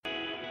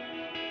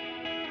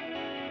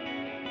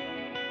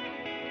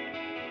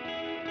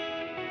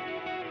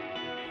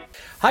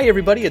Hi,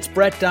 everybody. It's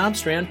Brett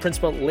Domstrand,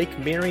 principal at Lake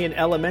Marion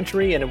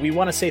Elementary, and we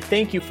want to say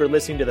thank you for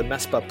listening to the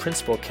MESPA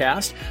Principal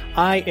Cast.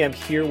 I am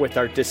here with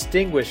our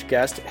distinguished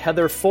guest,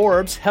 Heather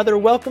Forbes. Heather,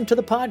 welcome to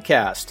the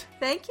podcast.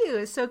 Thank you.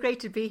 It's so great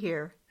to be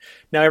here.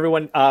 Now,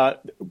 everyone, part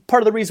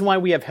of the reason why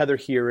we have Heather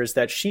here is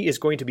that she is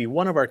going to be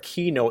one of our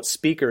keynote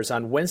speakers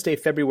on Wednesday,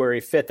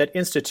 February 5th at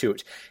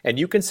Institute. And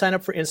you can sign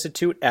up for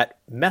Institute at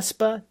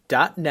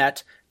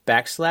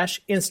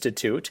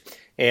mespa.net/Institute.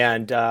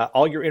 And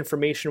all your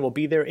information will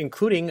be there,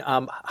 including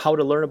how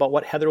to learn about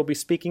what Heather will be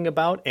speaking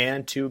about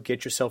and to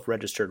get yourself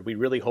registered. We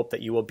really hope that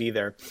you will be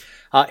there.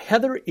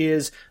 Heather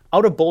is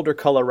out of Boulder,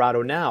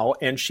 Colorado now,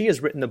 and she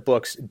has written the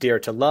books Dare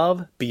to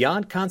Love,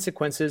 Beyond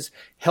Consequences,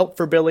 Help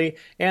for Billy,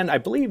 and I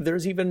believe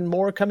there's even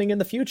more coming in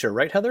the future,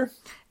 right, Heather?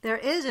 There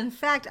is. In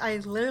fact, I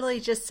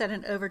literally just sent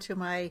it over to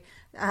my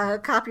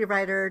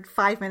copywriter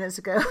 5 minutes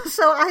ago.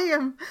 So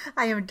I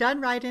am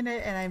done writing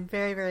it, and I'm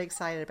very, very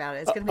excited about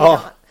it. It's going to be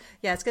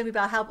it's going to be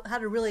about how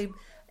to really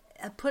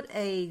put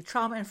a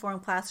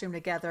trauma-informed classroom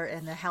together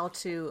and the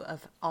how-to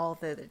of all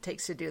that it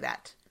takes to do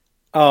that.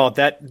 Oh,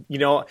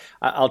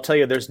 I'll tell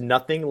you, there's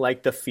nothing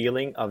like the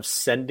feeling of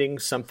sending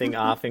something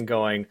off and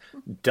going,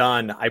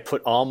 done. I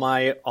put all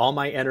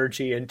my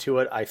energy into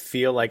it. I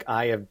feel like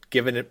I have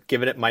given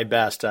it my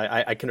best.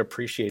 I can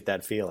appreciate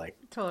that feeling.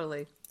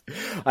 Totally.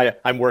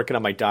 I'm working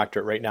on my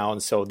doctorate right now,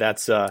 and so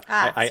that's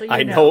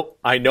I know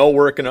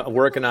working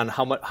on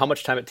how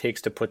much time it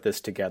takes to put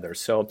this together.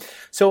 So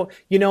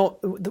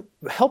the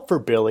Help for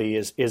Billy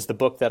is the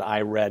book that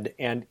I read,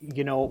 and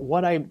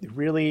what I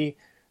really,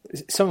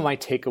 some of my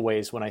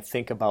takeaways when I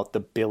think about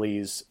the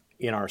Billies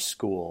in our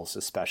schools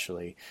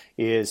especially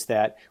is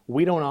that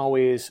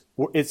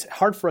it's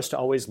hard for us to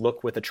always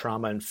look with a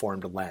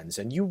trauma-informed lens.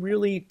 And you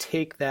really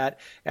take that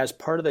as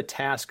part of the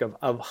task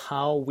of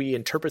how we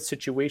interpret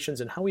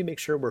situations and how we make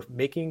sure we're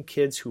making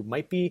kids who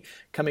might be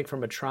coming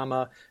from a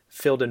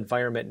trauma-filled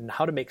environment and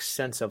how to make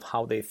sense of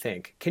how they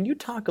think. Can you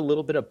talk a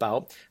little bit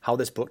about how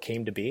this book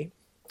came to be?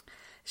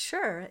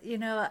 Sure.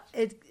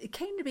 It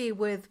came to be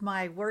with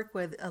my work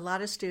with a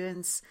lot of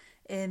students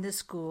in the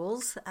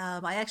schools.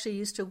 I actually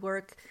used to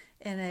work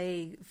in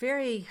a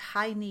very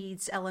high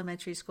needs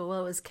elementary school.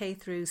 Well, it was K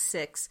through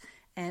 6,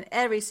 and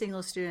every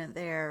single student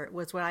there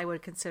was what I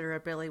would consider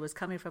a Billy, was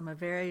coming from a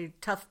very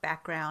tough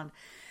background.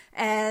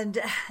 And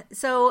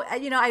so,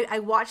 I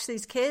watched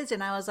these kids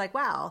and I was like,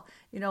 wow,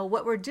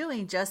 what we're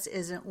doing just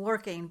isn't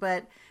working.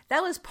 But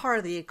that was part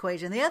of the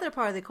equation. The other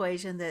part of the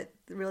equation that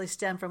really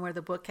stemmed from where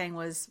the book came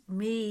was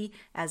me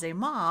as a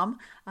mom,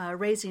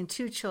 raising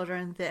 2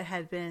 children that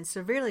had been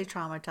severely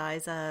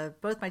traumatized.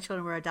 Both my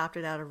children were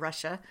adopted out of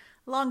Russia.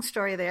 Long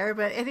story there.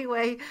 But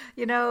anyway,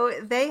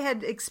 they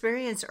had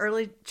experienced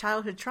early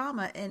childhood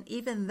trauma. And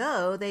even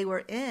though they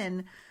were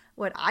in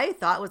what I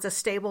thought was a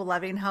stable,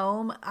 loving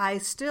home, I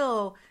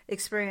still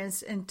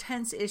experienced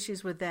intense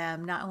issues with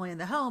them, not only in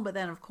the home, but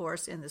then, of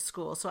course, in the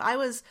school. So I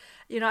was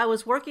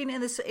working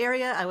in this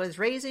area. I was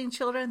raising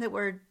children that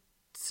were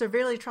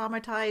severely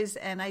traumatized,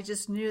 and I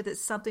just knew that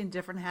something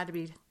different had to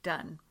be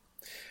done.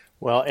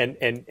 Well,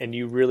 and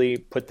you really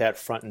put that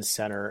front and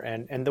center.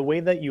 And the way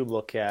that you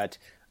look at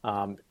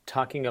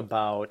talking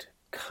about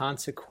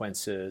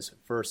consequences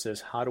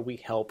versus how do we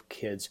help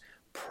kids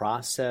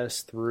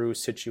process through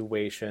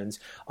situations,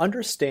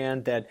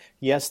 understand that,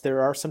 yes,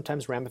 there are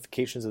sometimes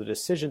ramifications of the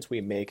decisions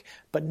we make,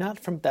 but not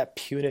from that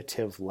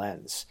punitive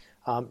lens.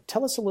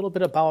 Tell us a little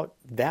bit about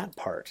that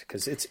part,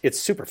 because it's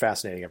super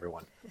fascinating,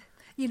 everyone.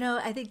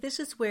 I think this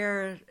is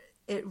where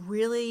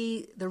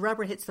the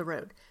rubber hits the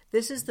road.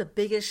 This is the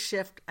biggest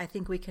shift I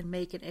think we can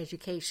make in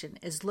education,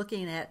 is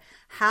looking at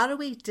how do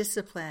we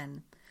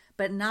discipline,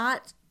 but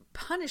not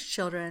punish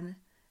children,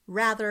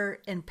 rather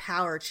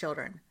empower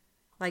children.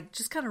 Like,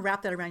 just kind of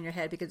wrap that around your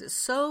head, because it's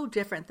so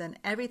different than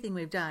everything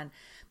we've done.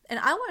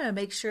 And I want to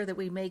make sure that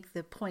we make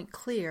the point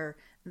clear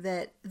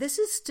that this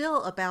is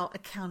still about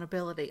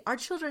accountability. Our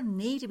children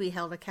need to be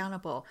held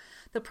accountable.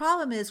 The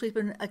problem is we've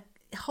been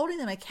holding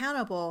them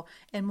accountable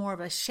in more of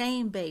a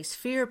shame-based,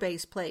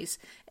 fear-based place.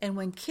 And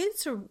when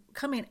kids are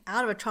coming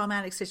out of a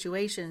traumatic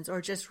situations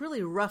or just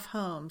really rough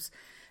homes,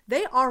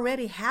 they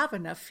already have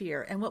enough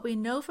fear. And what we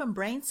know from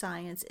brain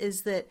science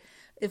is that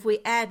if we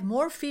add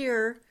more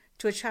fear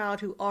to a child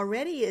who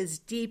already is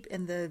deep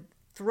in the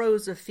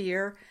throes of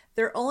fear,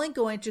 they're only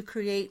going to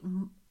create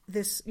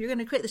this. You're going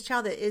to create this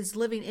child that is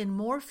living in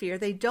more fear.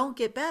 They don't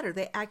get better.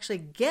 They actually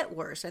get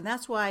worse. And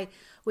that's why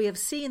we have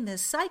seen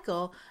this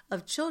cycle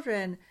of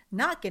children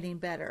not getting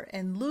better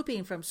and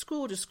looping from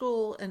school to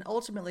school and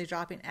ultimately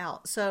dropping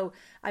out. So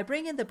I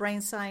bring in the brain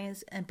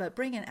science, but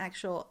bring in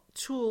actual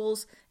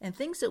tools and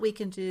things that we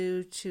can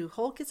do to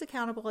hold kids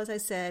accountable, as I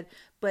said,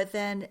 but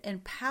then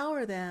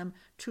empower them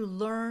to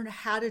learn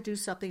how to do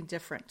something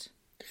different.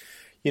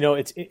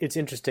 It's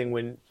interesting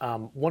when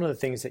one of the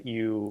things that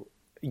you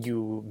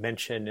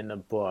mentioned in the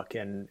book,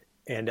 and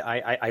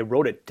I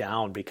wrote it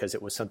down because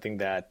it was something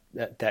that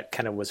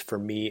kind of was for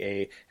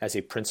me as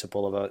a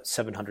principal of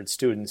 700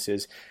 students,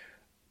 is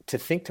to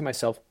think to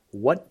myself,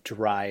 what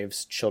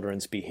drives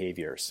children's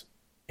behaviors?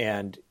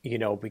 And,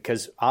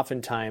 because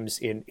oftentimes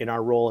in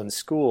our role in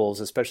schools,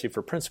 especially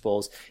for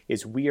principals,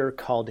 is we are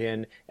called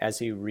in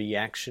as a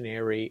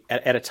reactionary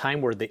at a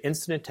time where the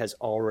incident has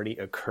already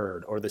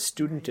occurred or the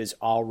student is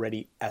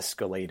already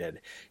escalated.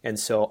 And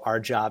so our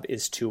job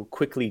is to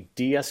quickly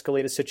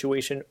de-escalate a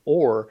situation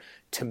or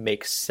to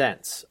make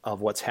sense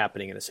of what's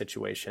happening in a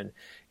situation.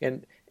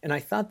 And I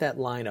thought that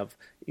line of,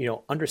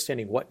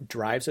 understanding what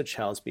drives a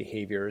child's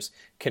behaviors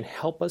can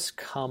help us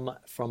come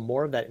from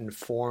more of that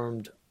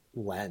informed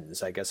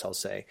lens, I guess I'll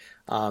say.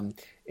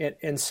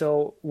 And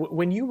so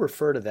when you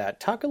refer to that,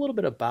 talk a little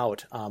bit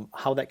about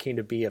how that came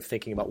to be of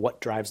thinking about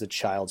what drives the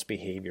child's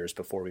behaviors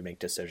before we make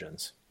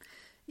decisions.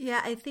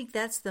 Yeah, I think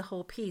that's the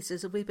whole piece,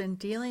 is that we've been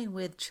dealing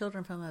with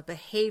children from a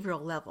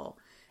behavioral level.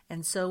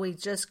 And so we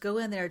just go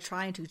in there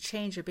trying to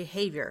change a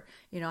behavior.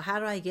 How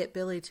do I get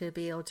Billy to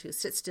be able to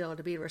sit still,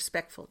 to be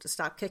respectful, to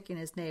stop kicking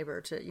his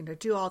neighbor, to,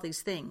 do all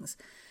these things?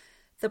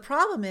 The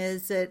problem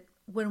is that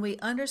when we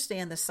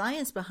understand the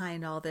science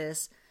behind all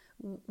this,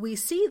 we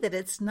see that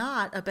it's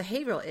not a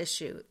behavioral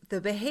issue. The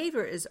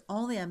behavior is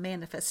only a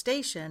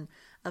manifestation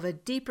of a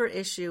deeper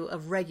issue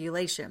of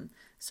regulation.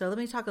 So let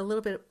me talk a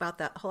little bit about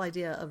that whole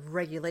idea of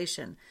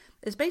regulation.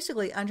 It's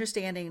basically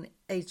understanding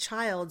a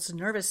child's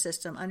nervous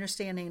system,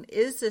 understanding,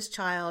 is this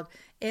child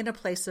in a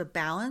place of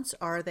balance?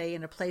 Are they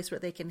in a place where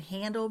they can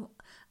handle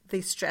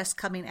the stress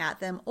coming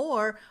at them,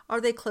 or are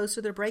they close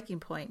to their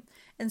breaking point?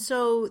 And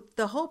so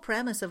the whole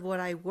premise of what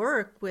I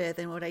work with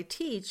and what I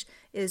teach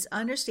is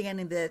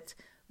understanding that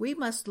we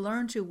must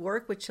learn to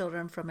work with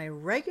children from a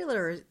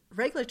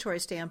regulatory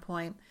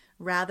standpoint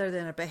rather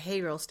than a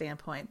behavioral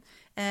standpoint.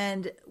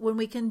 And when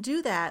we can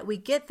do that, we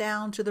get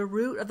down to the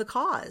root of the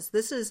cause.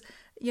 This is,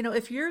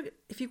 if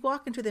you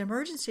walk into the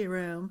emergency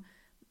room,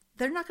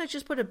 they're not going to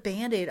just put a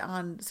Band-Aid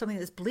on something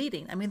that's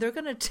bleeding. I mean, they're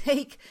going to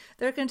take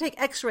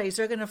x-rays.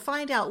 They're going to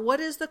find out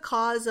what is the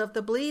cause of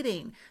the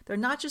bleeding. They're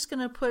not just going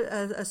to put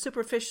a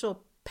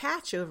superficial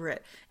patch over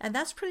it. And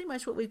that's pretty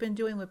much what we've been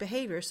doing with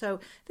behavior. So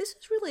this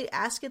is really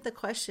asking the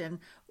question,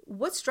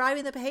 what's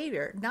driving the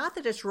behavior? Not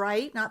that it's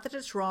right, not that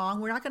it's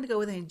wrong. We're not going to go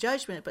with any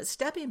judgment, but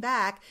stepping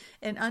back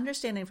and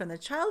understanding from the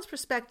child's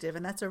perspective,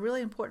 and that's a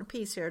really important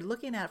piece here,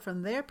 looking at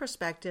from their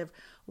perspective,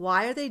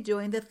 why are they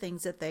doing the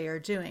things that they are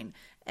doing?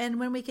 And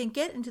when we can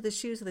get into the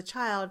shoes of the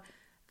child,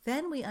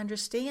 then we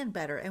understand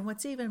better. And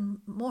what's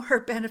even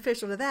more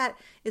beneficial to that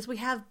is we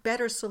have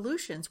better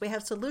solutions. We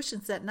have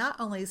solutions that not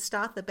only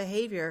stop the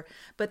behavior,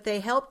 but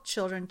they help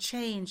children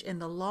change in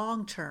the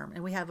long term.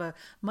 And we have a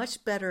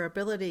much better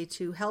ability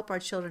to help our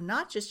children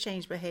not just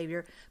change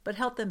behavior, but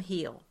help them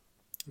heal.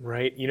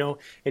 Right.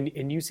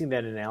 And using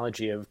that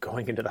analogy of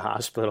going into the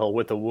hospital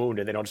with a wound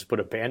and they don't just put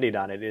a Band-Aid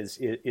on it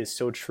is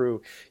so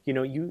true.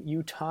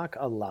 You talk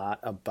a lot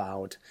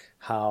about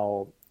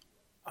how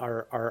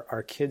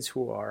our kids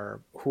who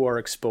are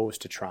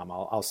exposed to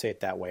trauma, I'll say it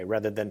that way,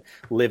 rather than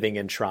living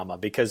in trauma,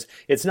 because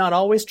it's not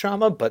always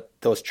trauma, but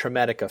those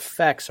traumatic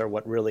effects are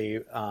what really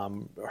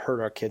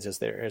hurt our kids as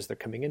they're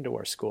coming into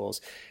our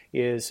schools.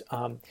 Is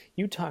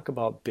you talk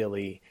about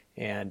Billy,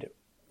 and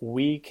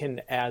we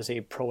can, as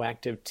a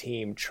proactive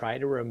team, try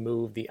to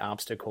remove the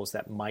obstacles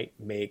that might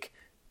make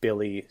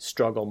Billy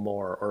struggle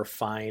more or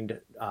find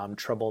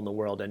trouble in the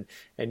world.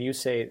 And you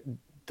say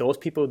those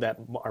people that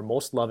are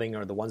most loving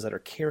are the ones that are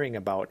caring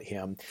about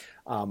him,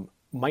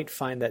 might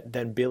find that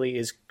then Billy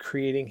is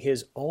creating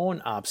his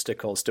own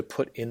obstacles to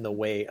put in the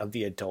way of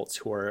the adults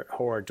who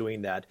are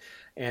doing that.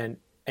 And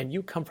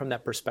you come from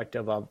that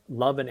perspective of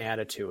love and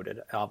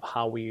attitude, of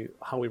how we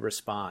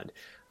respond.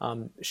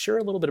 Share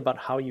a little bit about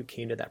how you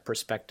came to that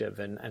perspective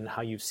and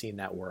how you've seen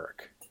that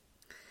work.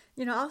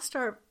 I'll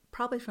start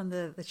probably from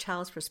the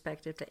child's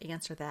perspective to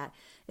answer that,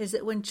 is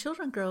that when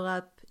children grow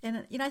up,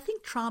 and I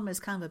think trauma is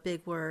kind of a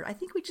big word. I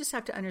think we just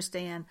have to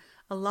understand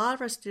a lot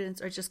of our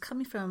students are just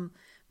coming from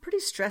pretty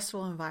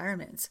stressful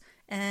environments.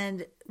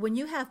 And when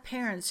you have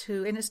parents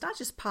who, and it's not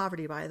just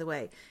poverty, by the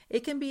way,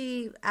 it can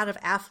be out of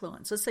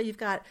affluence. Let's say you've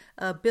got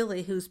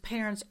Billy whose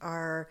parents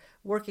are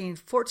working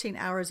 14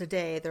 hours a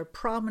day. They're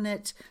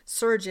prominent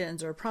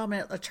surgeons or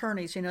prominent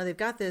attorneys. They've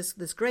got this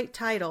great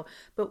title.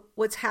 But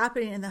what's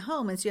happening in the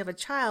home is you have a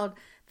child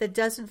that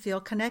doesn't feel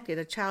connected,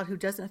 a child who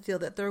doesn't feel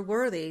that they're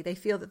worthy. They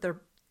feel that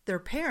their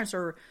parents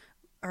are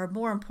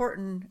more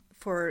important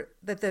for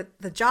that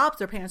the jobs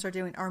their parents are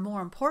doing are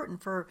more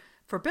important for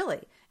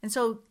Billy. And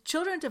so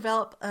children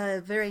develop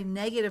a very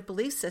negative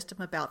belief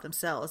system about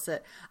themselves,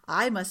 that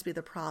I must be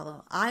the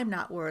problem. I'm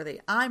not worthy.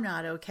 I'm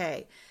not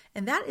okay.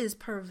 And that is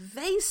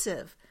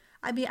pervasive.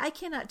 I mean, I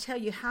cannot tell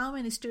you how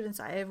many students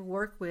I have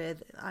worked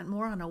with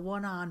more on a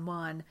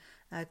one-on-one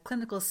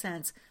clinical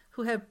sense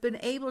who have been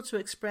able to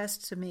express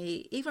to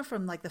me, even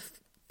from like the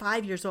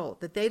 5 years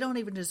old, that they don't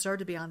even deserve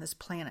to be on this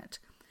planet.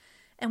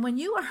 And when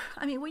you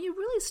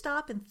really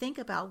stop and think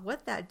about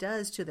what that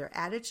does to their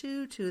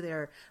attitude, to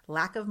their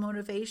lack of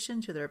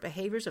motivation, to their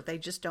behaviors, if they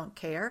just don't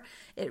care,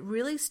 it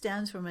really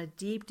stems from a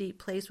deep, deep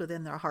place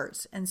within their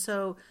hearts. And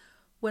so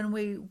when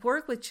we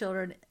work with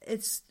children,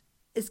 it's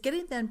is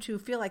getting them to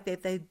feel like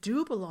they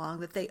do belong,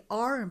 that they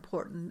are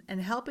important,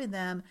 and helping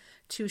them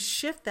to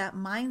shift that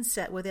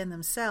mindset within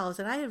themselves.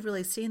 And I have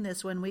really seen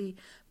this when we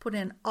put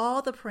in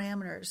all the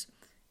parameters.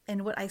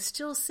 And what I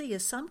still see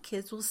is some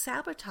kids will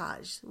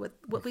sabotage what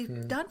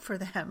we've done for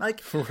them.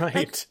 Like,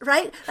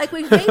 right. Like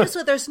we've made it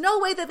so there's no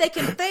way that they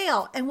can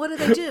fail. And what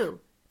do?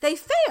 They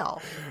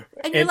fail.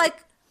 And you're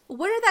like,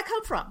 where did that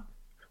come from?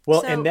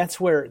 Well, and that's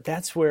where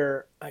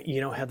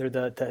Heather,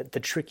 the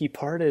tricky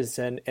part is,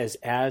 and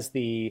as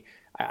the,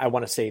 I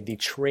want to say, the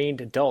trained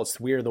adults,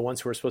 we are the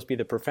ones who are supposed to be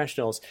the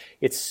professionals.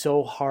 It's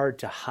so hard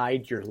to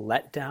hide your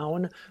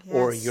letdown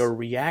or your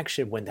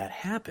reaction when that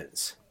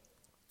happens.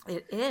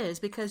 It is,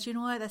 because you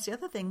know what? That's the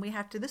other thing we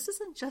have to. This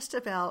isn't just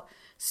about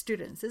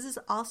students. This is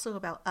also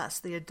about us,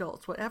 the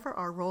adults, whatever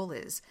our role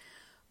is.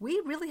 We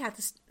really have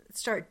to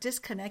start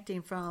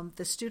disconnecting from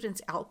the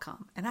student's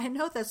outcome. And I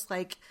know that's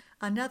like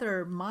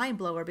another mind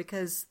blower,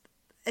 because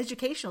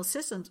educational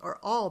systems are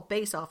all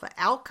based off of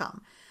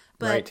outcome.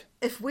 But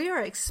if we are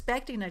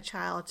expecting a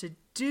child to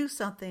do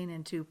something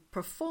and to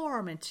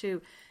perform and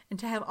to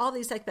have all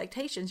these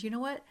expectations, you know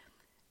what?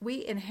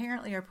 We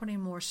inherently are putting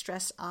more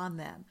stress on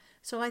them.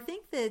 So I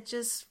think that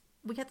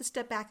we have to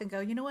step back and go,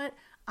 you know what?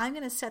 I'm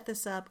going to set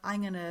this up.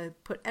 I'm going to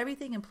put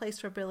everything in place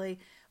for Billy.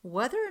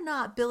 Whether or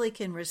not Billy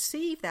can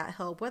receive that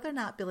help, whether or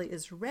not Billy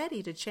is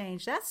ready to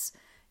change, that's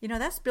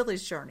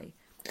Billy's journey.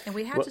 And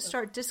we have to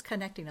start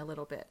disconnecting a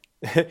little bit.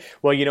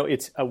 Well,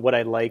 it's what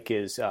I like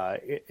is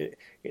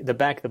the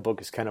back of the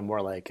book is kind of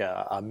more like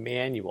a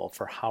manual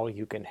for how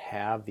you can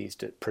have these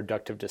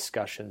productive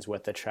discussions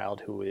with the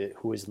child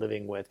who is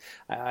living with.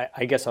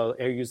 I guess I'll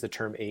use the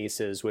term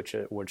ACEs, which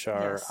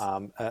are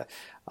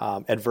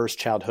adverse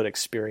childhood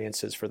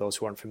experiences, for those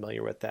who aren't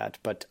familiar with that.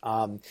 But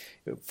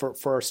for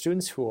our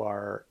students who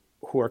are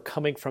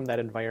coming from that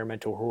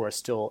environment or who are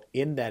still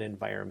in that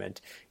environment,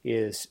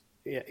 is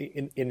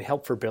in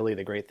Help for Billy,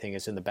 the great thing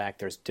is in the back,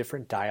 there's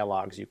different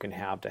dialogues you can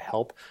have to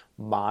help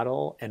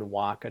model and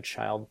walk a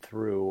child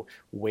through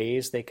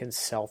ways they can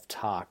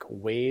self-talk,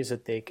 ways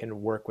that they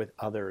can work with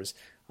others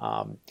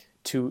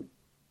to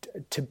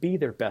be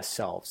their best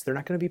selves. They're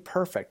not going to be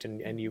perfect,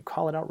 and you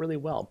call it out really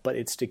well, but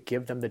it's to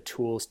give them the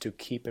tools to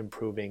keep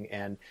improving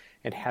and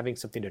having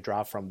something to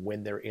draw from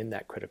when they're in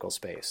that critical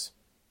space.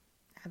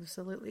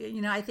 Absolutely.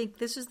 I think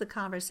this is the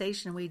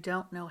conversation we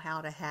don't know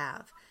how to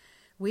have.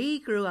 We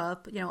grew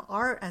up,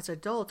 as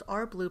adults,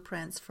 our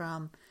blueprints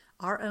from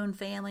our own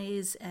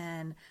families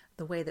and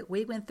the way that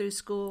we went through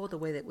school, the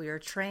way that we were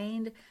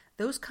trained,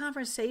 those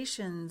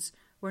conversations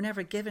were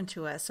never given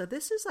to us. So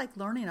this is like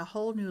learning a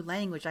whole new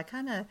language. I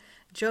kind of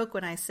joke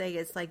when I say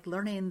it's like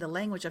learning the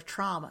language of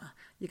trauma.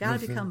 You got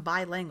to become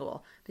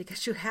bilingual,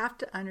 because you have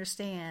to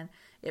understand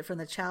it from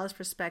the child's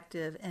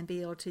perspective and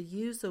be able to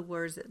use the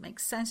words that make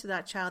sense to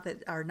that child,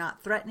 that are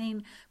not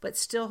threatening, but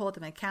still hold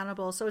them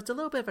accountable. So it's a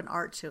little bit of an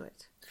art to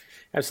it.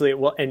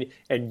 Absolutely. Well,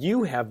 and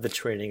you have the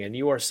training, and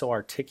you are so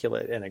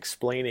articulate in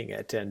explaining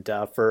it. And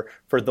for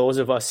those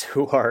of us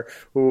who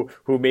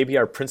maybe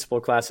our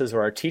principal classes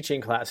or our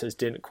teaching classes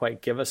didn't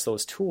quite give us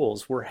those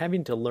tools, we're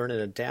having to learn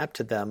and adapt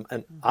to them.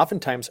 And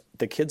oftentimes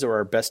the kids are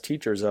our best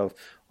teachers of,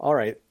 all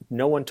right,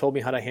 no one told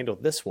me how to handle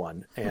this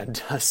one.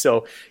 And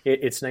so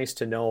it's nice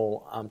to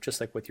know, just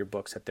like with your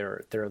books, that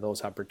there are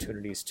those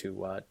opportunities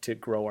to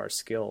grow our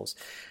skills.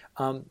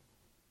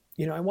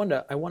 I want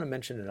to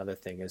mention another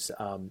thing is,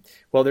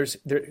 there's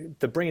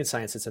the brain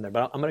science that's in there,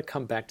 but I'm going to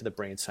come back to the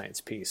brain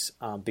science piece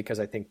because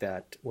I think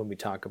that when we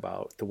talk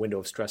about the window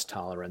of stress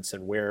tolerance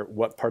and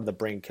what part of the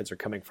brain kids are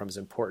coming from is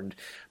important.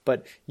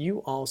 But you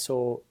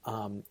also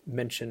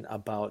mention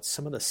about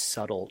some of the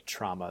subtle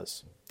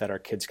traumas that our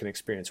kids can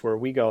experience, where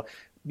we go,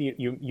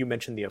 you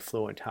mentioned the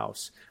affluent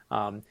house.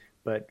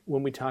 But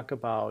when we talk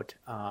about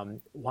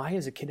why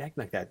is a kid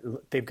acting like that?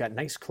 They've got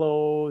nice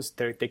clothes.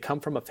 They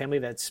come from a family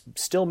that's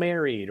still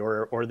married,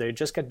 or they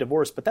just got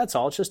divorced. But that's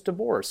all. It's just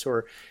divorce.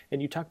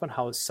 And you talk about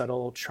how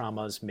subtle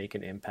traumas make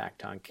an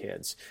impact on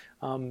kids.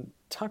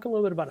 Talk a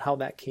little bit about how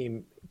that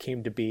came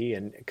to be,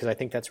 and because I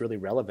think that's really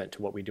relevant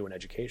to what we do in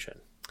education.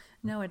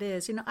 No, it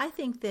is. I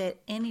think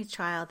that any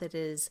child that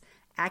is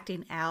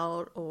acting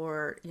out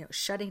or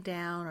shutting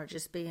down or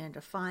just being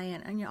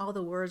defiant, and all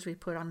the words we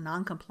put on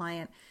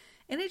non-compliant.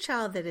 Any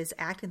child that is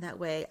acting that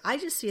way, I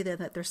just see them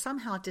that they're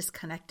somehow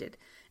disconnected.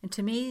 And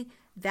to me,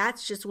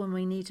 that's just when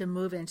we need to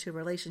move into a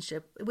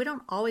relationship. We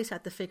don't always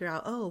have to figure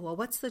out,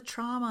 what's the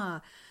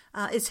trauma?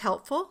 It's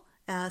helpful,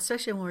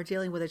 especially when we're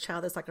dealing with a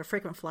child that's like a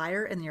frequent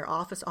flyer in your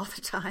office all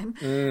the time,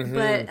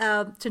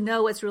 but to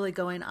know what's really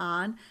going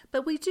on.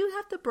 But we do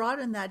have to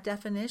broaden that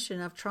definition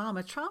of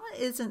trauma. Trauma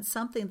isn't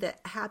something that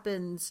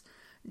happens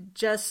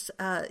just,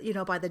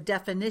 by the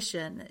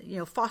definition,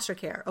 foster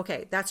care.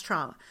 Okay, that's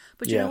trauma.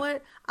 But you know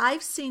what?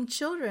 I've seen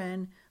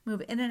children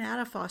move in and out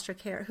of foster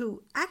care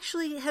who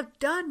actually have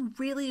done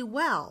really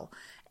well.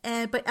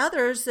 But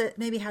others that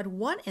maybe had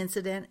one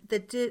incident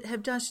that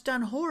have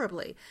done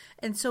horribly.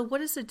 And so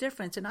what is the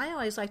difference? And I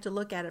always like to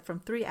look at it from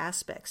three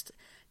aspects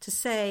to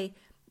say,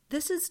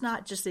 this is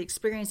not just the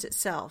experience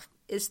itself.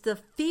 It's the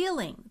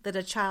feeling that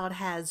a child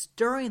has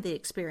during the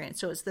experience.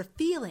 So it's the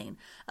feeling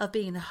of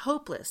being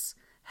hopeless,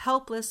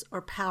 helpless,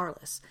 or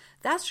powerless.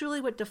 That's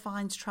really what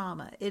defines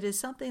trauma. It is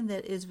something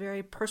that is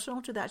very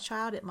personal to that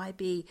child. It might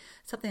be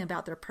something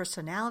about their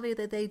personality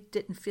that they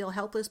didn't feel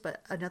helpless,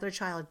 but another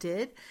child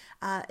did.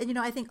 And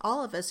I think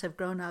all of us have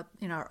grown up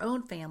in our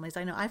own families.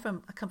 I know I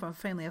come from a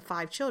family of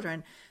 5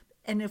 children.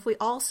 And if we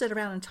all sit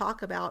around and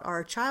talk about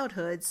our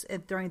childhoods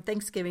during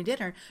Thanksgiving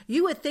dinner,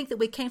 you would think that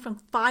we came from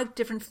 5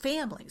 different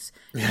families.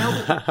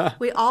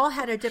 We all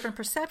had a different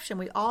perception.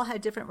 We all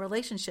had different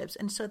relationships.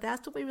 And so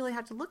that's what we really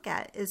have to look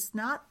at, is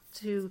not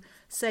to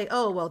say,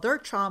 oh, well, their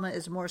trauma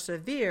is more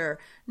severe.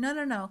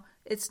 No.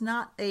 It's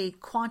not a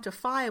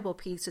quantifiable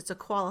piece. It's a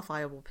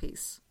qualifiable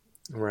piece.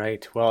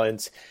 Right. Well,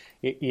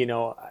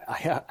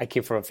 I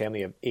came from a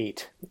family of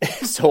 8,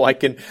 so I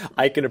can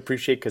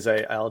appreciate, because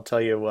I'll tell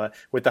you,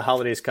 with the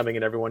holidays coming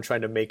and everyone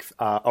trying to make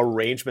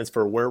arrangements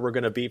for where we're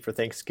going to be for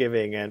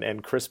Thanksgiving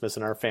and Christmas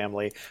in our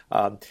family,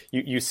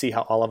 you see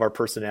how all of our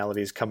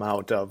personalities come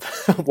out of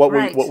what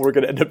we're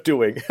going to end up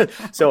doing.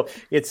 So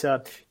it's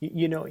we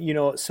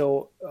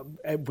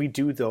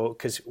do, though,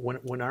 because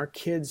when our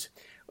kids,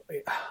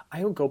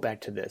 I will go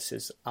back to this,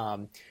 is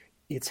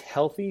it's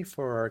healthy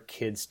for our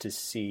kids to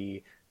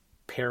see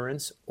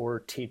parents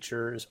or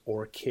teachers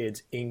or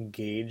kids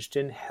engaged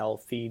in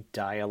healthy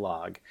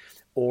dialogue,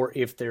 or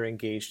if they're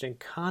engaged in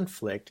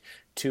conflict,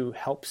 to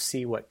help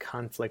see what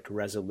conflict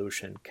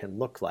resolution can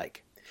look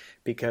like.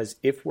 Because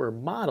if we're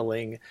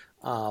modeling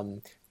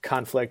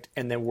conflict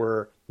and then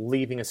we're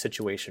leaving a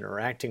situation or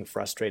acting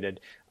frustrated,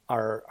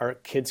 our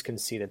kids can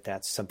see that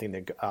that's something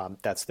that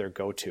that's their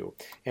go-to.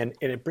 And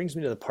it brings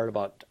me to the part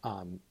about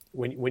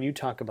when you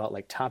talk about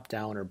like top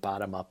down or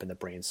bottom up in the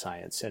brain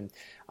science. And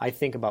I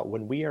think about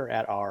when we are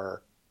at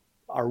our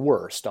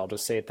worst, I'll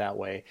just say it that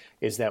way,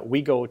 is that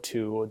we go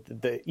to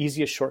the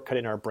easiest shortcut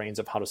in our brains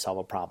of how to solve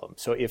a problem.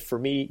 So if for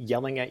me,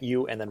 yelling at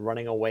you and then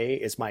running away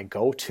is my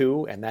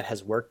go-to, and that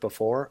has worked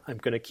before, I'm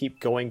going to keep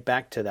going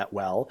back to that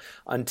well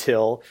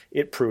until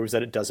it proves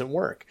that it doesn't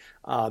work.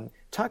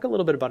 Talk a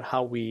little bit about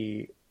how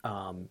we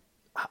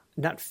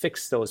not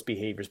fix those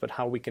behaviors, but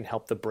how we can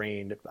help the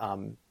brain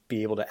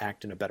be able to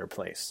act in a better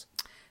place.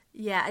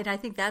 Yeah, and I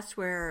think that's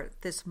where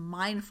this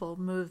mindful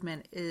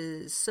movement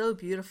is so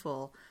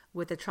beautiful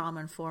with the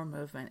trauma-informed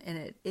movement, and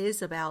it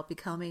is about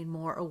becoming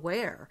more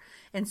aware.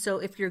 And so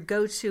if your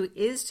go-to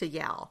is to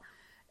yell,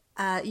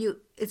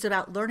 it's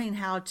about learning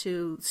how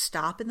to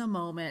stop in the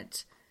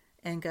moment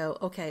and go,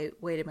 okay,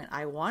 wait a minute,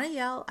 I want to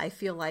yell. I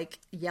feel like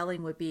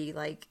yelling would be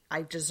like,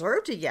 I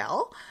deserve to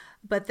yell.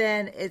 But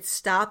then it's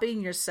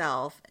stopping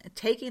yourself,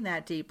 taking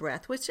that deep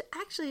breath, which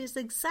actually is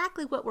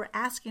exactly what we're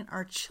asking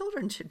our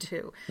children to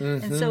do.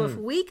 Mm-hmm. And so if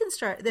we can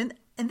start, then,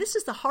 and this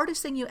is the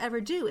hardest thing you ever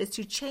do, is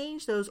to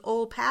change those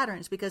old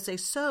patterns, because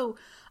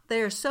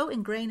they are so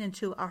ingrained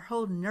into our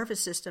whole nervous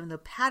system. The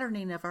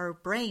patterning of our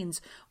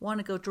brains want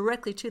to go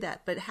directly to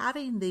that. But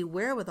having the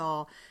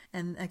wherewithal,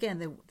 and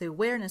again, the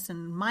awareness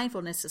and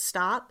mindfulness to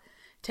stop,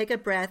 take a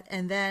breath,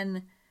 and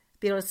then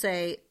be able to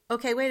say,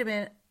 okay, wait a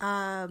minute,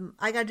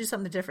 I got to do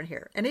something different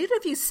here. And even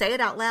if you say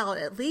it out loud,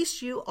 at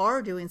least you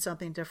are doing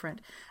something different.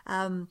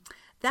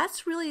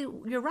 That's really,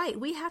 you're right.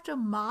 We have to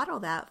model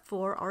that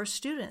for our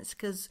students,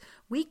 because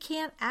we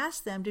can't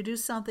ask them to do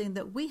something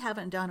that we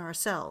haven't done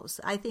ourselves.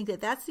 I think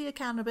that that's the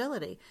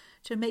accountability,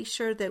 to make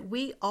sure that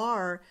we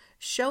are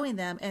showing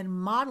them and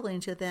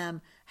modeling to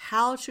them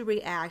how to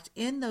react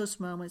in those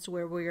moments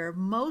where we are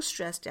most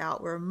stressed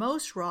out, we're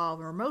most raw,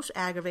 we're most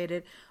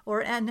aggravated,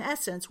 or in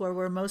essence, where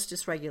we're most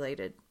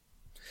dysregulated.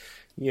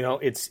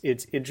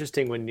 It's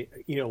interesting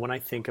when I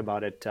think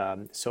about it.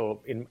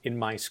 So in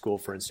my school,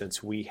 for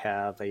instance, we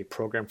have a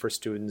program for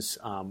students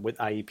with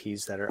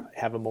IEPs that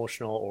have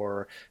emotional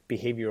or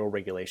behavioral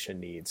regulation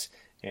needs,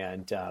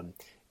 and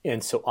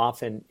so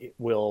often it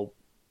will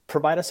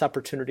provide us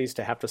opportunities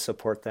to have to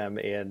support them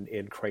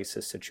in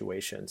crisis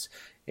situations.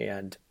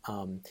 And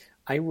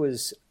I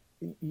was,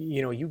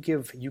 you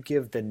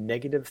give the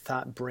negative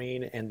thought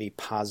brain and the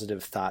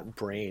positive thought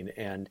brain,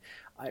 and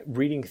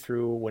reading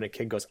through when a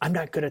kid goes, I'm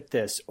not good at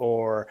this,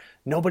 or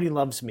nobody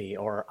loves me,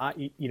 or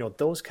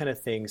those kind of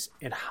things,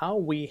 and how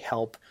we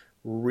help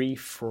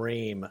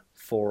reframe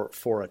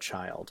for a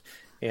child.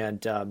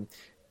 And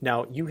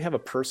now you have a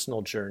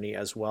personal journey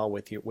as well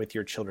with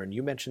your children.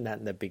 You mentioned that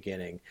in the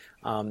beginning.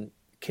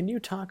 Can you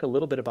talk a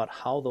little bit about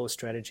how those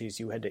strategies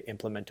you had to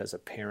implement as a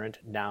parent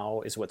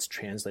now is what's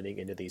translating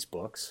into these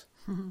books?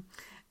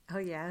 Oh,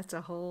 yeah, it's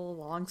a whole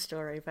long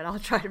story, but I'll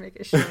try to make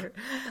it short.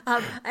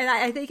 And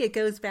I think it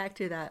goes back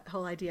to that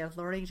whole idea of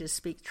learning to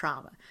speak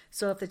trauma.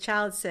 So if the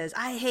child says,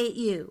 I hate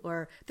you,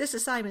 or this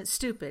assignment's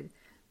stupid,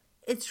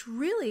 it's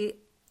really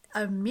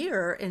a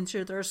mirror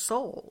into their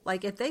soul.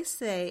 Like if they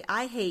say,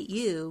 I hate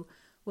you,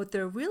 what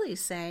they're really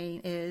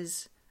saying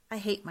is, I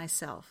hate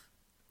myself.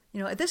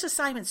 This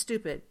assignment's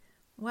stupid.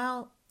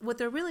 Well, what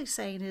they're really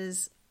saying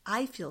is,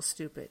 I feel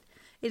stupid.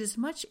 It is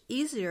much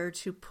easier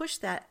to push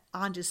that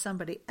onto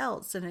somebody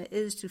else than it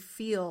is to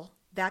feel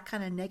that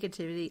kind of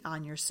negativity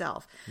on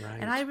yourself. Right.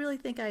 And I really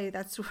think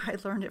that's where I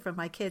learned it from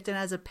my kids. And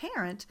as a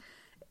parent,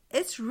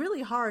 it's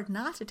really hard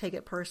not to take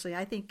it personally.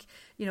 I think,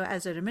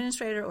 as an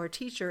administrator or a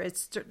teacher,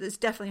 it's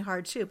definitely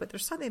hard too. But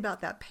there's something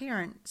about that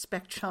parent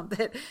spectrum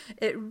that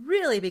it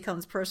really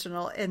becomes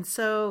personal. And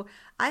so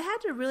I had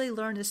to really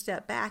learn to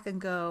step back and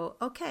go,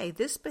 okay,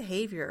 this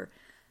behavior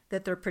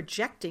that they're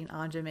projecting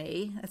onto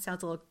me, it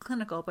sounds a little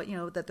clinical, but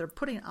that they're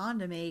putting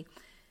onto me,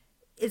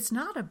 it's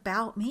not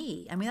about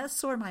me. I mean, that's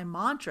sort of my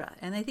mantra.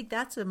 And I think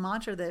that's a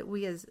mantra that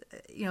we as,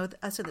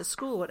 us in the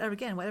school, whatever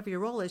your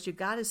role is, you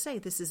got to say,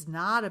 this is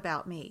not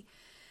about me.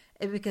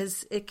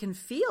 Because it can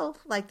feel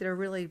like they're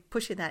really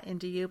pushing that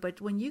into you. But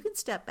when you can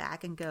step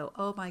back and go,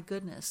 oh my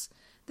goodness,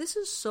 this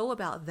is so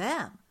about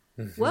them.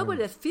 Mm-hmm. What would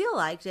it feel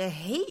like to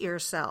hate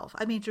yourself?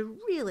 I mean, to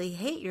really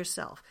hate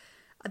yourself.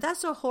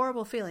 That's a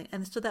horrible feeling.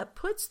 And so that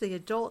puts the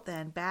adult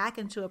then back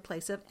into a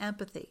place of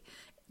empathy.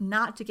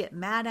 Not to get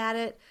mad at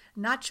it,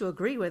 not to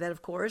agree with it,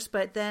 of course,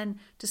 but then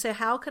to say,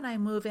 how can I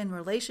move in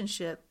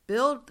relationship,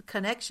 build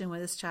connection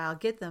with this child,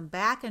 get them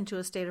back into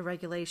a state of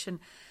regulation,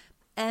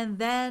 and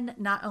then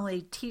not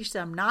only teach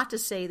them not to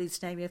say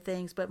these negative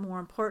things, but more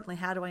importantly,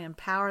 how do I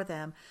empower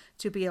them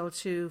to be able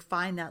to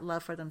find that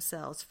love for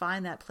themselves,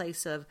 find that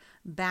place of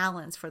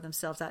balance for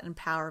themselves, that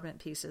empowerment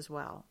piece as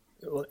well.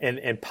 And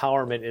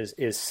empowerment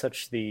is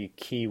such the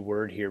key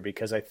word here,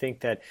 because I think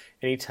that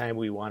anytime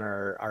we want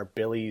our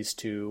Billies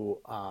to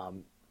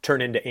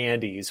turn into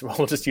Andys,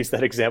 we'll just use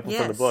that example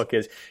from the book,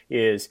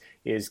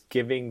 is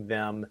giving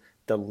them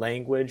the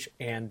language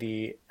and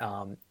the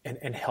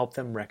and help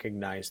them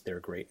recognize their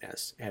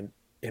greatness and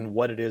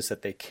what it is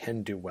that they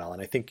can do well.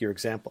 And I think your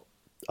example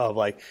of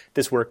like,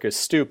 this work is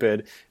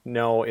stupid.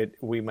 No,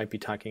 we might be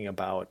talking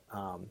about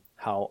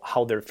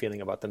how they're feeling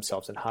about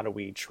themselves, and how do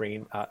we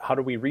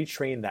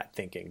retrain that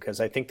thinking? Because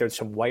I think there's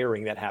some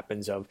wiring that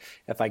happens of,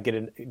 if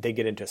they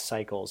get into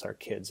cycles, our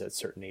kids at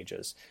certain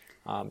ages,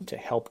 to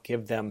help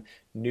give them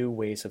new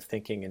ways of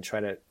thinking and try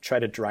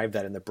to drive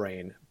that in the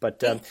brain.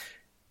 But go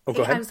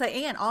ahead. I was like,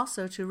 and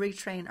also to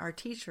retrain our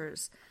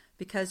teachers,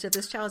 because if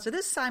this child says,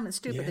 this assignment's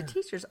stupid, the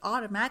teacher's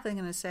automatically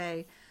going to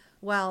say,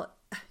 well,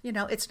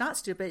 it's not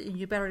stupid, and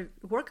you better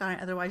work on it,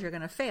 otherwise you're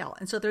going to fail.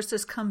 And so there's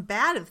this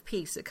combative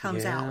piece that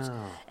comes out.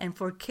 And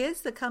for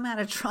kids that come out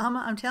of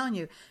trauma, I'm telling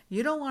you,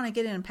 you don't want to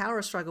get in a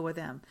power struggle with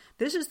them.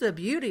 This is the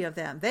beauty of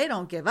them. They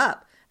don't give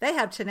up. They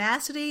have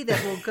tenacity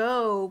that will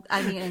go.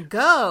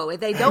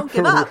 They don't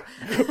give up.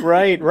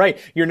 Right.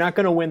 You're not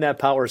going to win that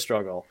power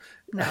struggle.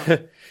 No.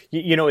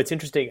 It's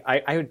interesting.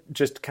 I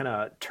just kind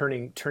of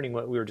turning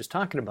what we were just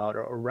talking about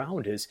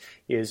around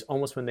is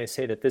almost when they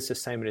say that this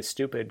assignment is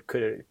stupid,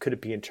 could it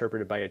be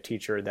interpreted by a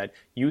teacher that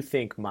you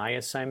think my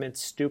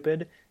assignment's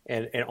stupid,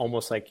 and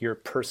almost like you're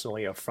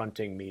personally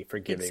affronting me for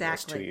giving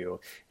this to you.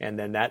 And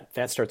then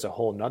that starts a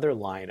whole nother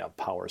line of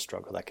power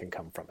struggle that can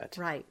come from it.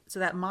 Right. So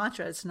that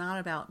mantra, it's not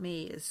about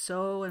me, is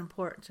so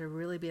important to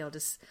really be able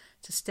to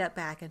step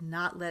back and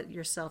not let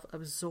yourself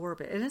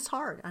absorb it. And it's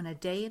hard on a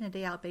day in and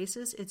day out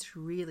basis. It's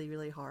really,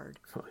 really hard.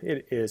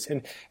 It is.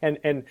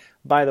 And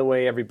by the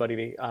way,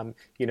 everybody,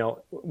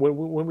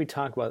 when we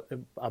talk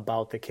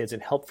about the kids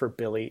and Help for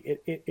Billy,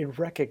 it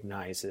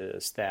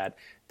recognizes that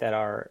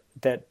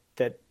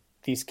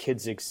these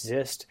kids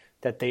exist,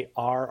 that they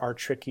are our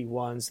tricky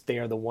ones. They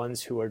are the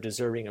ones who are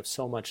deserving of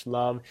so much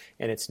love.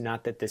 And it's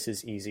not that this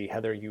is easy.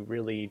 Heather, you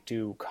really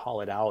do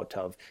call it out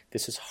of,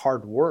 this is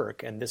hard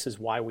work. And this is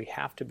why we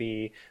have to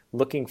be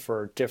looking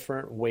for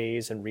different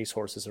ways and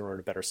resources in order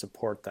to better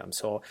support them.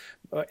 So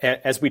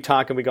as we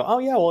talk and we go, oh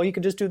yeah, well, you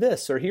can just do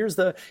this, or here's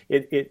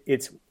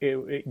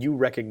you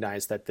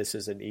recognize that this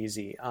isn't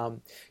easy.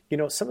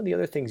 Some of the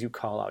other things you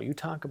call out, you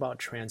talk about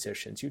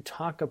transitions, you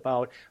talk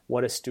about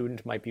what a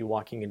student might be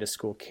walking into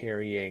school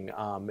carrying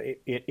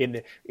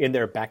in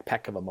their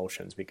backpack of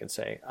emotions, we can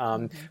say.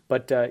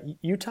 But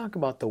you talk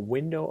about the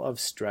window of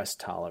stress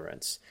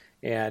tolerance.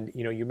 And,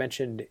 you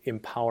mentioned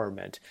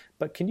empowerment,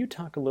 but can you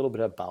talk a little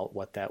bit about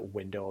what that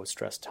window of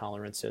stress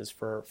tolerance is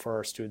for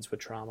our students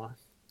with trauma?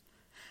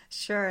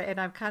 Sure. And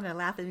I'm kind of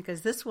laughing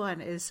because this one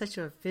is such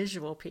a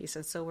visual piece.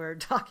 And so we're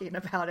talking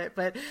about it,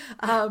 but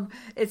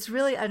it's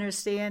really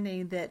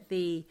understanding that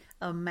the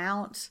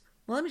amount,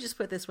 well, let me just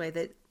put it this way,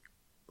 that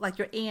like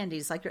your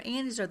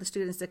Andys are the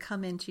students that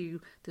come into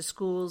the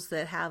schools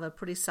that have a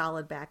pretty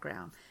solid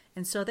background.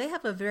 And so they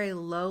have a very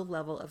low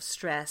level of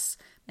stress,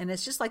 and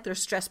it's just like their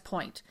stress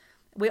point.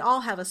 We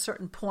all have a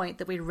certain point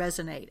that we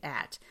resonate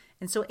at.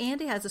 And so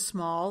Andy has a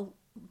small,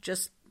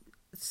 just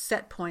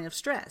set point of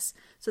stress.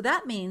 So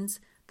that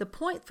means the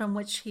point from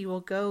which he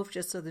will go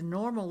just so the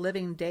normal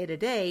living day to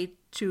day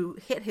to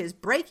hit his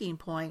breaking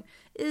point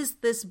is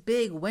this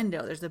big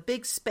window. There's a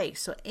big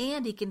space. So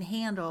Andy can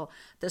handle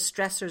the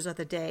stressors of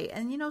the day.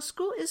 And,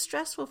 school is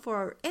stressful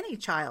for any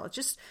child,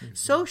 just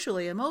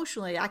socially,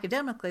 emotionally,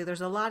 academically.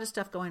 There's a lot of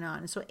stuff going on.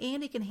 And so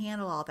Andy can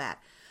handle all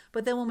that.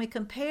 But then when we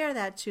compare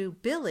that to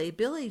Billy,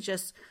 Billy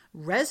just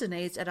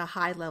resonates at a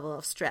high level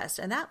of stress.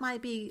 And that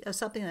might be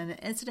something, an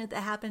incident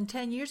that happened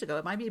 10 years ago.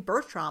 It might be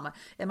birth trauma.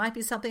 It might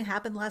be something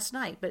happened last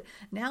night. But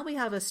now we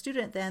have a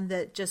student then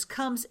that just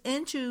comes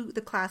into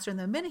the classroom.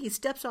 The minute he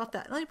steps off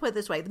that, let me put it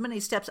this way, the minute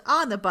he steps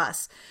on the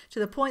bus to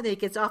the point that he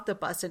gets off the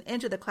bus and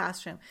into the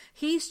classroom,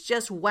 he's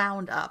just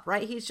wound up,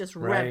 right? He's just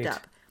revved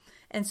up.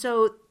 And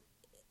so,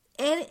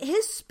 and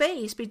his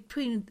space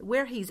between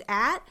where he's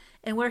at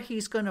and where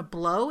he's going to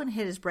blow and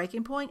hit his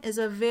breaking point is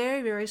a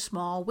very, very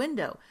small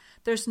window.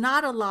 There's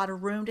not a lot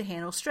of room to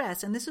handle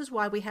stress. And this is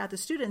why we have the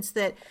students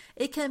that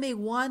it can be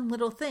one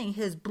little thing.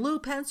 His blue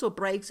pencil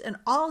breaks and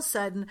all of a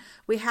sudden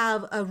we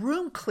have a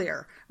room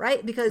clear,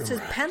 right? Because his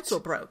pencil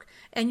broke.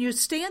 And you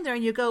stand there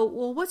and you go,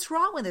 well, what's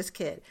wrong with this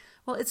kid?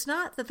 Well, it's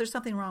not that there's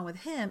something wrong with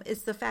him.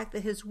 It's the fact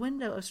that his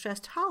window of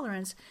stress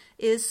tolerance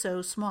is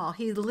so small.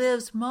 He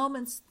lives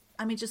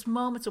just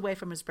moments away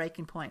from his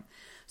breaking point.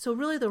 So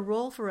really the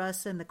role for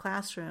us in the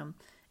classroom,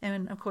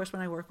 and of course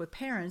when I work with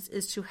parents,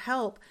 is to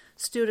help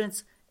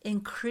students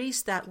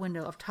increase that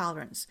window of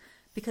tolerance.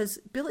 Because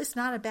Billy's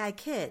not a bad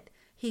kid.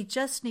 He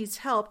just needs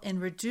help in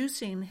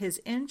reducing his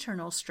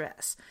internal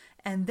stress.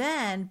 And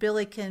then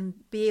Billy can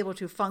be able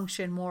to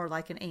function more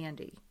like an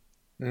Andy.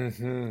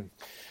 Mm-hmm.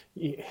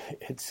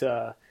 It's,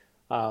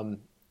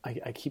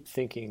 I keep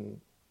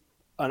thinking,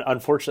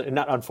 unfortunately,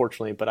 not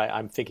unfortunately, but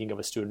I'm thinking of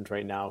a student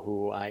right now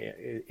who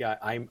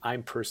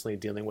I'm personally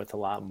dealing with a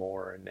lot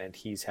more, and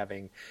he's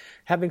having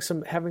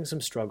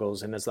some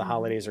struggles. And as the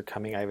holidays are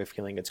coming, I have a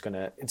feeling it's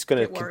gonna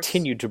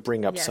continue to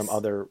bring up some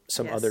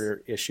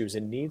other issues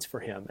and needs for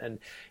him.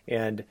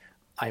 And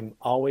I'm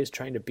always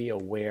trying to be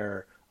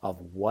aware of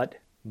what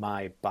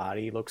my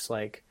body looks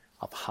like,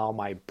 of how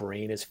my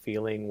brain is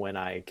feeling when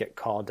I get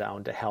called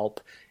down to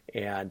help,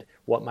 and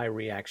what my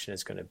reaction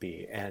is going to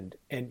be. And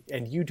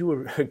you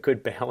do a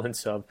good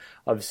balance of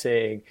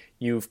saying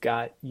you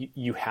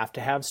have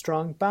to have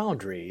strong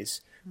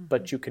boundaries,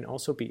 but you can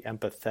also be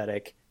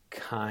empathetic,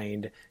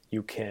 kind.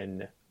 You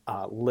can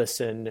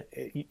listen.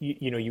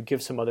 You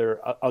give some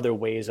other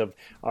ways of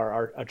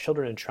our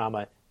children in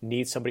trauma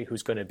need somebody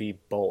who's going to be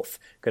both,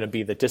 going to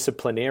be the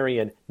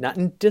disciplinarian, not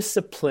in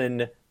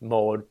discipline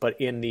mode, but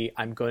in the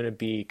I'm going to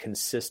be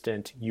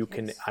consistent.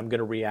 I'm going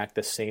to react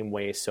the same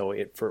way. So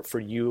for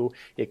you,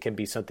 it can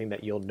be something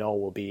that you'll know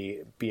will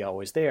be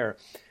always there.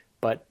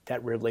 But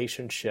that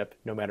relationship,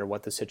 no matter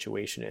what the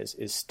situation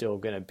is still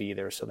going to be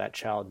there. So that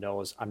child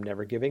knows I'm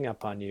never giving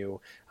up on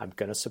you. I'm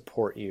going to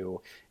support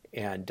you.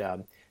 And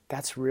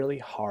that's really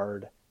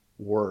hard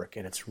work.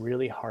 And it's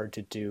really hard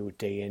to do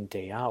day in,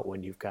 day out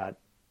when you've got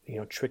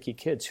tricky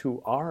kids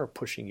who are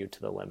pushing you to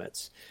the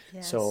limits.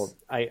 Yes. So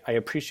I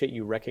appreciate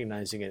you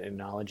recognizing it and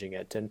acknowledging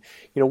it. And,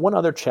 one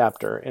other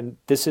chapter, and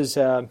this is,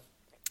 I'm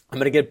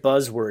going to get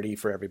buzzwordy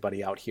for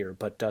everybody out here,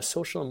 but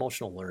social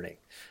emotional learning.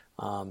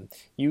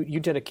 You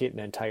dedicate an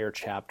entire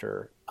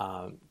chapter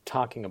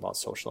talking about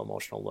social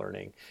emotional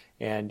learning,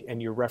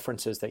 and your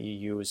references that you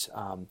use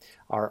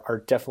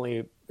are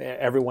definitely,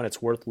 everyone,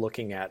 it's worth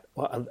looking at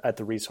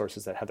the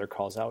resources that Heather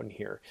calls out in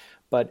here.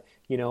 But,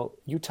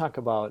 you talk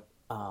about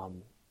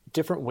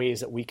different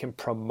ways that we can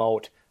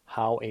promote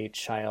how a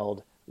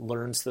child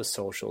learns the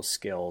social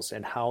skills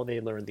and how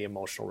they learn the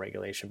emotional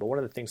regulation. But one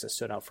of the things that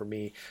stood out for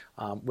me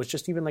was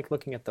just even like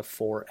looking at the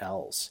 4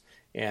 L's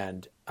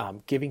and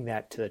giving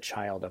that to the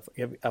child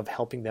of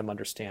helping them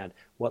understand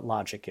what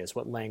logic is,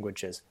 what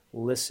language is,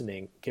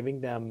 listening, giving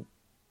them,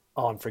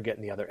 I'm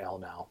forgetting the other L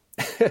now.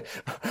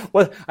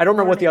 Well, I don't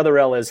remember what the other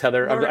L is,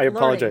 Heather. I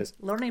apologize.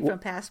 Learning from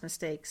past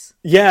mistakes.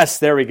 Yes,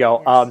 there we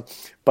go.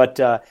 Yes. But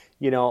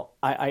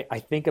I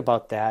think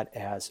about that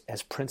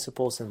as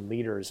principals and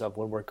leaders of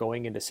when we're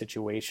going into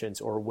situations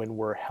or when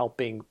we're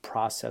helping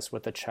process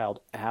with a child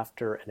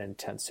after an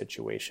intense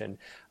situation,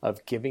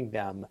 of giving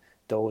them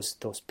those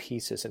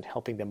pieces and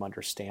helping them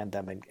understand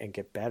them and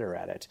get better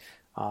at it.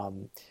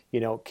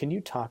 Can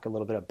you talk a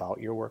little bit about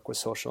your work with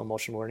social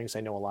emotional learning? Because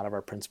I know a lot of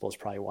our principals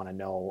probably want to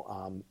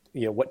know,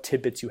 what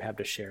tidbits you have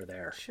to share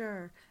there.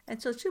 Sure.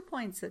 And so 2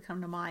 points that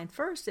come to mind.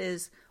 First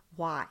is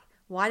why?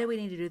 Why do we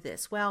need to do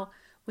this? Well,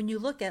 when you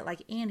look at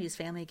like Andy's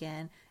family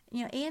again,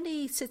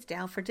 Andy sits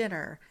down for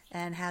dinner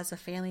and has a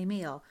family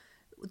meal.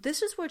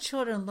 This is where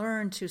children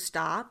learn to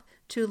stop,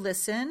 to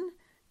listen,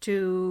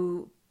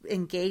 to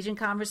engage in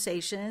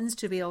conversations,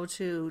 to be able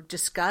to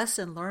discuss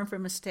and learn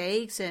from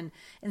mistakes. And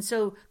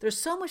so there's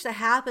so much that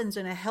happens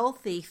in a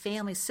healthy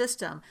family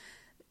system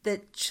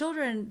that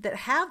children that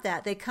have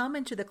that, they come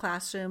into the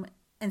classroom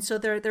and so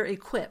they're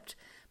equipped.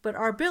 But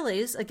our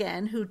Billies,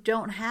 again, who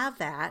don't have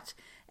that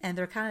and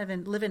they're kind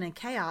of living in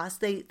chaos,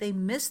 they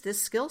miss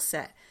this skill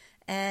set.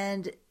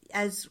 And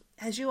as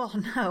you all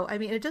know,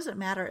 it doesn't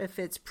matter if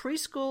it's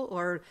preschool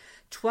or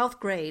 12th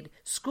grade.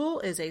 School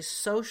is a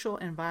social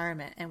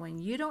environment. And when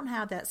you don't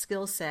have that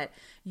skill set,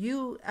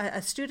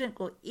 a student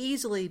will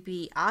easily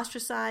be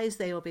ostracized.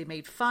 They will be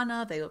made fun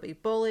of. They will be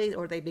bullied,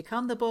 or they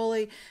become the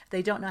bully.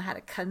 They don't know how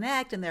to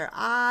connect and they're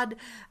odd.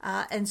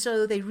 And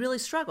so they really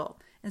struggle.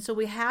 And so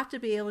we have to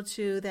be able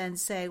to then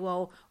say,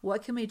 well,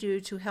 what can we do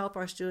to help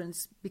our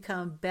students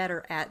become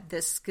better at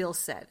this skill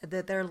set,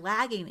 that they're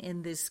lagging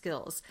in these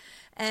skills.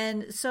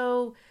 And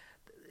so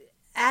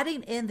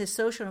adding in the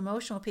social and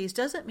emotional piece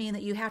doesn't mean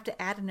that you have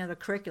to add another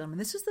curriculum. And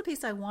this is the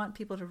piece I want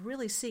people to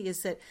really see,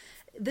 is that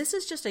this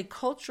is just a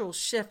cultural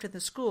shift in the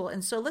school.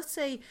 And so let's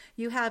say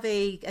you have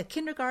a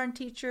kindergarten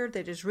teacher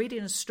that is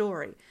reading a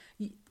story.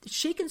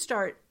 She can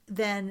start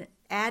then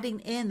adding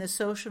in the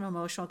social and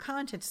emotional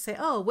content to say,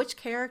 oh, which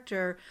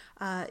character,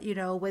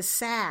 was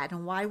sad,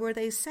 and why were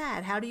they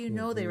sad? How do you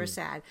know they were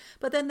sad?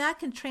 But then that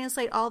can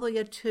translate all the way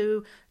up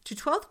to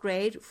 12th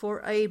grade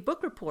for a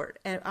book report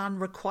on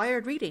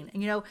required reading.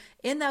 And,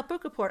 in that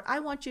book report, I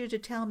want you to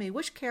tell me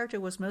which character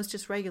was most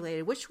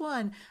dysregulated, which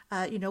one,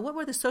 what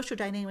were the social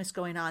dynamics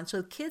going on?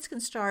 So kids can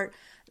start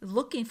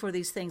looking for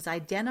these things,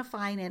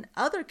 identifying in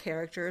other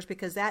characters,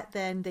 because that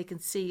then they can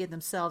see in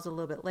themselves a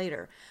little bit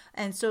later.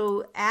 And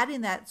so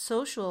adding that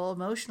social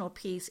emotional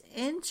piece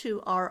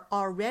into our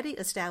already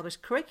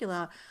established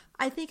curricula,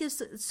 I think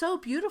is so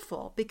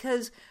beautiful,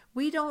 because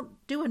we don't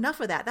do enough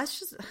of that. That's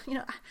just,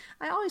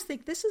 I always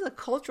think this is a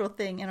cultural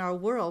thing in our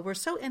world. We're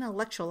so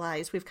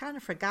intellectualized. We've kind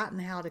of forgotten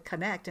how to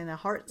connect in a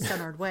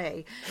heart-centered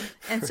way.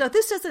 And so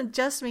this doesn't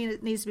just mean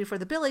it needs to be for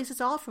the Billies.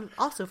 It's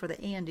also for the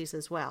Andys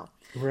as well.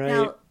 Right.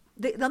 Now,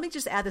 let me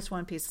just add this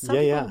one piece.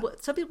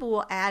 Some people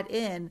will add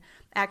in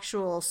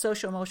actual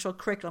social emotional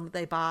curriculum that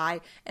they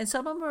buy, and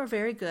some of them are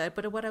very good.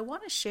 But what I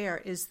want to share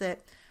is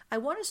that I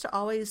want us to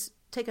always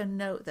take a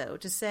note, though,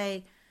 to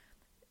say,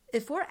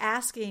 if we're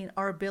asking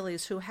our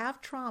Billies who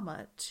have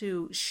trauma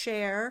to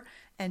share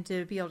and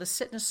to be able to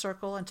sit in a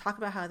circle and talk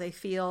about how they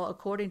feel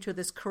according to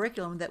this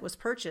curriculum that was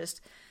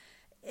purchased,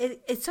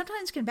 it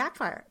sometimes can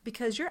backfire,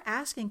 because you're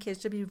asking kids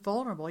to be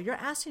vulnerable. You're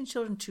asking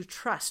children to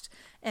trust,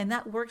 and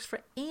that works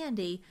for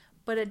Andy,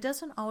 but it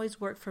doesn't always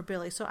work for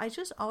Billy. So I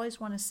just always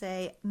want to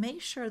say,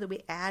 make sure that we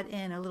add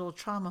in a little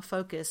trauma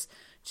focus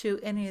to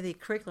any of the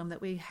curriculum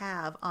that we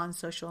have on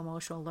social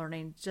emotional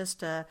learning.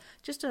 Just a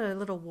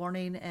little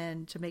warning,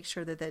 and to make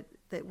sure that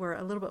we're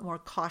a little bit more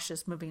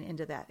cautious moving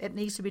into that. It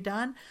needs to be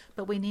done,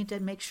 but we need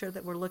to make sure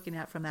that we're looking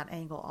at it from that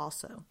angle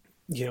also.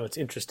 It's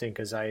interesting,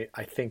 because I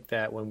think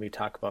that when we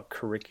talk about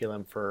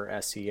curriculum for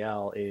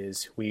SEL,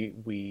 is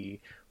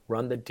we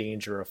run the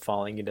danger of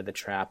falling into the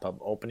trap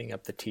of opening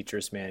up the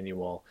teacher's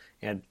manual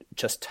and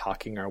just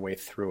talking our way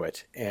through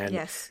it.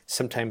 And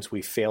sometimes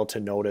we fail to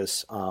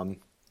notice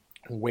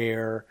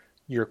where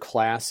your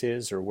class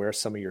is, or where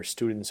some of your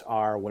students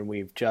are, when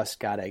we've just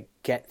got to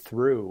get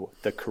through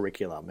the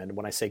curriculum. And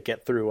when I say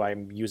get through,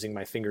 I'm using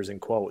my fingers in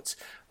quotes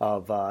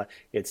of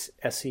it's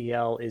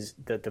SEL is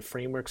that the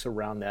frameworks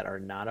around that are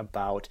not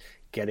about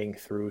getting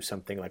through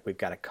something like we've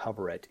got to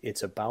cover it.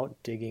 It's about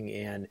digging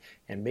in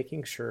and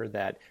making sure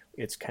that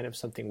it's kind of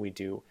something we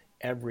do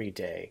every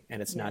day, and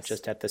it's not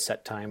just at the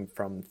set time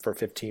for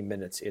 15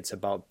 minutes. It's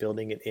about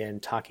building it in,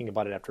 talking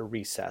about it after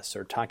recess,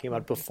 or talking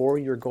about it before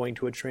you're going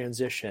to a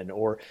transition,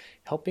 or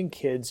helping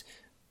kids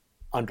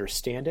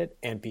understand it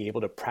and be able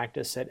to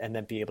practice it, and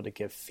then be able to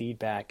give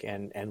feedback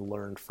and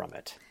learn from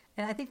it.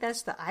 And I think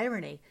that's the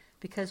irony,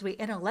 because we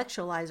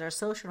intellectualize our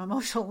social and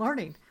emotional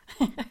learning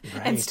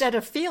instead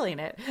of feeling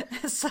it.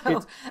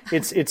 So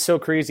it's so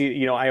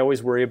crazy. I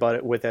always worry about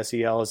it with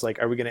SEL, is like,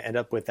 are we going to end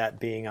up with that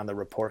being on the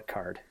report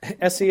card?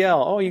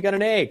 SEL, oh, you got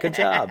an A, good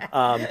job.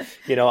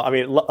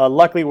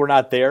 Luckily we're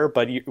not there,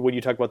 but when you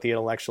talk about the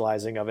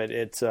intellectualizing of it,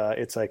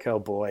 it's like, oh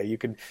boy,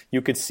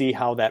 you could see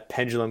how that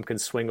pendulum can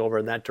swing over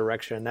in that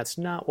direction. And that's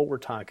not what we're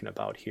talking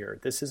about here.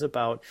 This is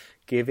about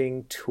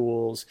giving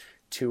tools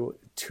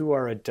to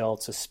our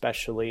adults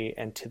especially,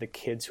 and to the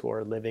kids who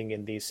are living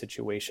in these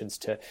situations,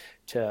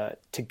 to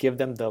give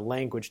them the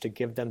language, to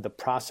give them the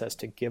process,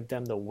 to give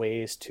them the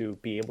ways to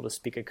be able to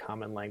speak a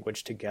common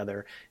language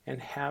together,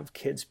 and have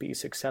kids be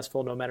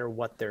successful no matter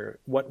what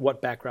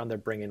background they're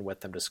bringing with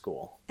them to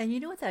school. And you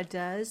know what that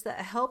does? That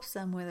helps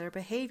them with their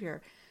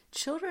behavior.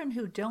 Children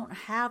who don't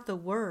have the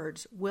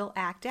words will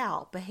act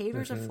out.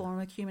 Behavior is a form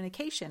of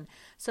communication.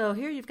 So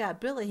here you've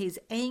got Billy, he's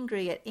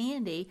angry at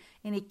Andy,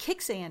 and he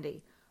kicks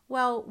Andy.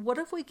 Well, what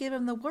if we give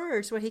him the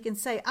words where he can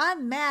say,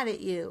 I'm mad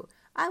at you?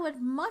 I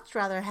would much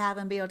rather have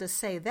him be able to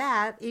say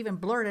that, even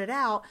blurt it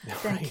out,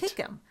 than kick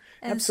him.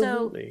 And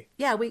Absolutely.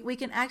 So, we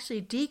can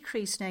actually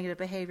decrease negative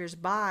behaviors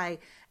by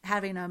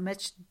having a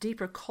much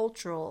deeper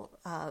cultural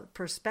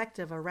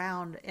perspective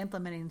around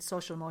implementing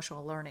social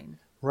emotional learning.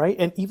 Right.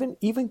 And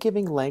even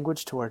giving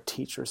language to our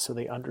teachers so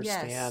they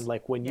understand,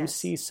 like when you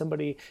see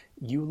somebody,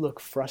 you look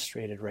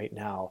frustrated right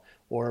now,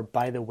 or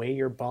by the way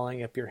you're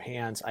balling up your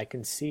hands, I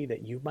can see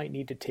that you might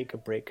need to take a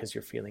break because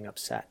you're feeling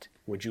upset.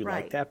 Would you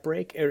like that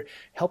break? Or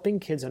helping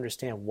kids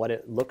understand what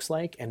it looks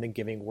like, and then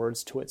giving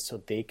words to it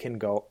so they can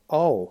go,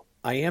 oh,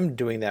 I am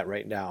doing that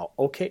right now.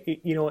 Okay.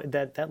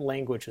 That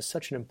language is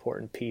such an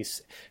important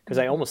piece, because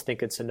I almost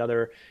think it's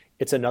another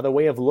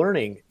way of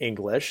learning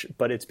English,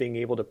 but it's being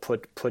able to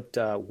put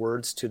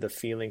words to the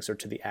feelings or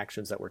to the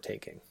actions that we're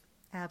taking.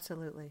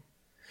 Absolutely.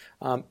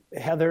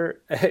 Heather,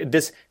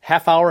 this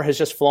half hour has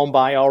just flown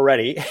by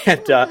already,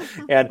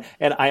 and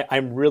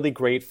I'm really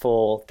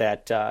grateful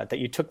that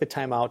you took the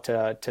time out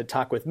to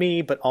talk with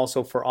me, but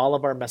also for all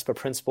of our MESPA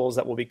principals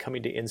that will be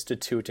coming to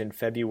Institute in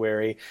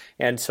February.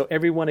 And so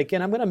everyone,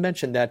 again, I'm going to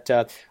mention that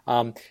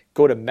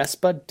go to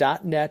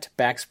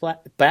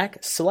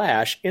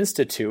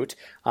mespa.net/Institute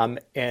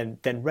and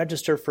then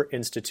register for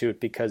Institute,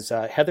 because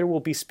Heather will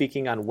be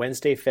speaking on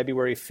Wednesday,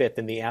 February 5th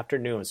in the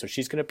afternoon. So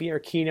she's going to be our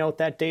keynote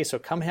that day. So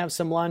come have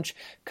some lunch,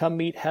 come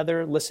meet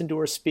Heather, listen to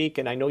her speak,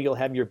 and I know you'll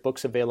have your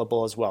books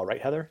available as well,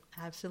 right, Heather?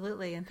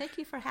 Absolutely, and thank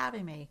you for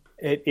having me.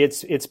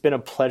 It's been a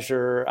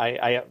pleasure.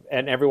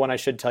 And everyone, I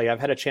should tell you,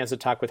 I've had a chance to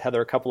talk with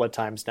Heather a couple of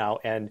times now,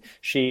 and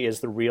she is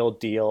the real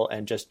deal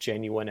and just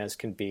genuine as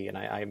can be, and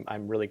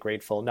I'm really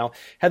grateful. Now,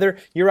 Heather,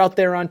 you're out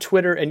there on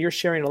Twitter, and you're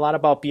sharing a lot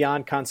about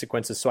Beyond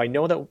Consequences, so I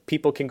know that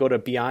people can go to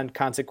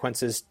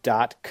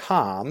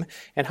beyondconsequences.com,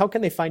 and how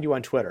can they find you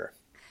on Twitter?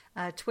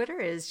 Twitter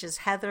is just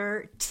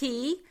Heather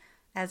T,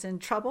 as in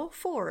trouble,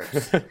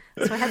 Forbes. So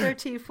Heather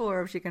T.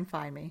 Forbes, you can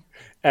find me.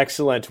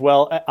 Excellent.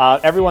 Well,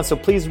 everyone, so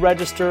please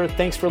register.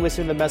 Thanks for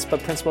listening to the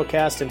MESPA Principal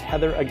Cast. And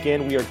Heather,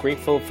 again, we are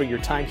grateful for your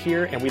time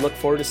here, and we look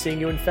forward to seeing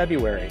you in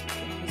February.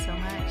 Thank you so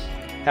much.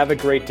 Have a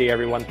great day,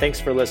 everyone. Thanks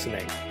for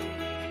listening.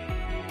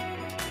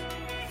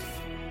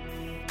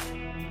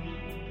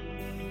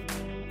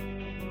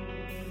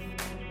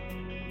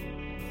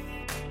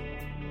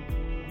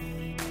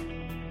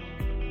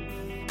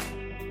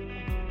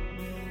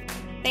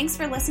 Thanks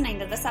for listening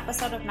to this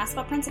episode of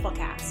MESPA Principal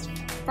Cast.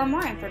 For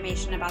more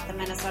information about the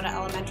Minnesota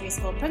Elementary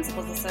School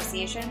Principals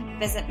Association,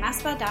 visit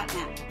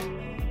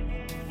mespa.net.